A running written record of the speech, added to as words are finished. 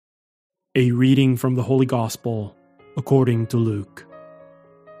A reading from the Holy Gospel according to Luke.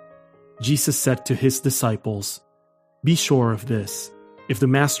 Jesus said to his disciples, "Be sure of this, if the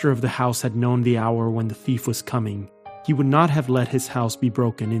master of the house had known the hour when the thief was coming, he would not have let his house be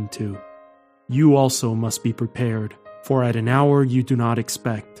broken into. You also must be prepared, for at an hour you do not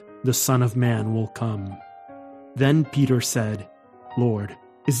expect, the Son of Man will come." Then Peter said, "Lord,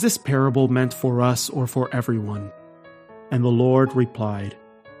 is this parable meant for us or for everyone?" And the Lord replied,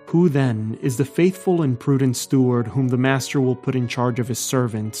 "Who then is the faithful and prudent steward whom the master will put in charge of his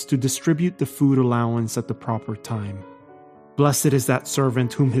servants to distribute the food allowance at the proper time? Blessed is that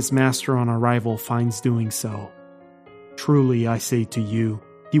servant whom his master on arrival finds doing so. Truly, I say to you,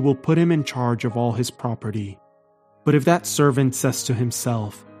 he will put him in charge of all his property. But if that servant says to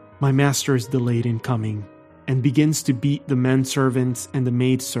himself, 'My master is delayed in coming,' and begins to beat the menservants and the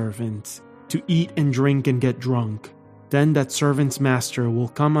maidservants, to eat and drink and get drunk, then that servant's master will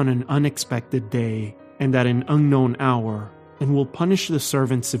come on an unexpected day and at an unknown hour, and will punish the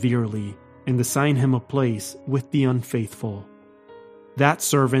servant severely and assign him a place with the unfaithful. That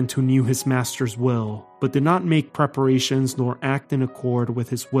servant who knew his master's will, but did not make preparations nor act in accord with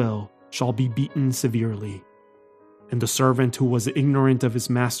his will, shall be beaten severely. And the servant who was ignorant of his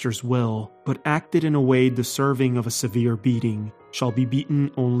master's will, but acted in a way deserving of a severe beating, shall be beaten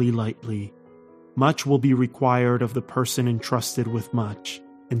only lightly. Much will be required of the person entrusted with much,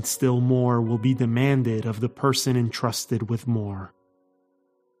 and still more will be demanded of the person entrusted with more."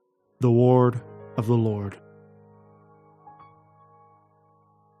 The word of the Lord.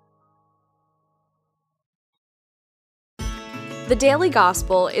 The Daily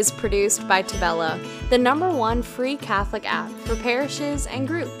Gospel is produced by Tabella, the #1 free Catholic app for parishes and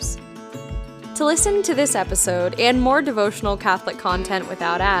groups. To listen to this episode and more devotional Catholic content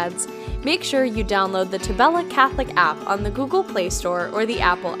without ads, make sure you download the Tabella Catholic app on the Google Play Store or the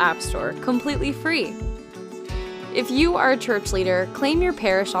Apple App Store completely free. If you are a church leader, claim your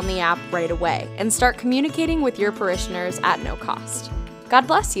parish on the app right away and start communicating with your parishioners at no cost. God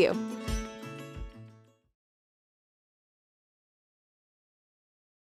bless you.